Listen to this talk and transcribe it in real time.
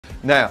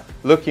Now,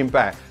 looking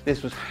back,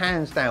 this was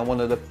hands down one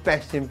of the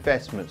best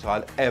investments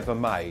I'd ever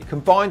made.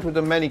 Combined with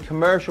the many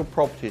commercial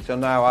properties I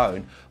now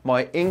own,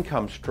 my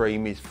income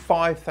stream is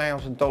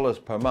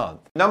 $5,000 per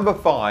month. Number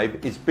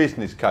 5 is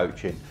business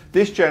coaching.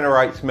 This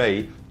generates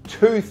me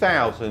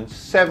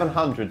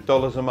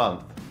 $2,700 a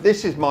month.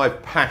 This is my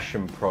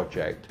passion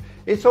project.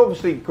 It's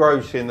obviously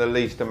grossing the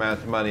least amount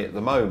of money at the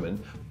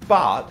moment,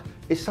 but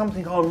it's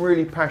something I'm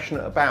really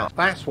passionate about.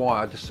 That's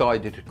why I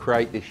decided to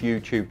create this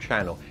YouTube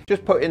channel.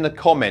 Just put in the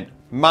comment,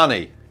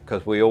 money,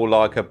 because we all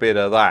like a bit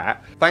of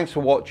that. Thanks for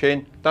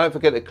watching. Don't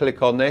forget to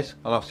click on this,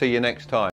 and I'll see you next time.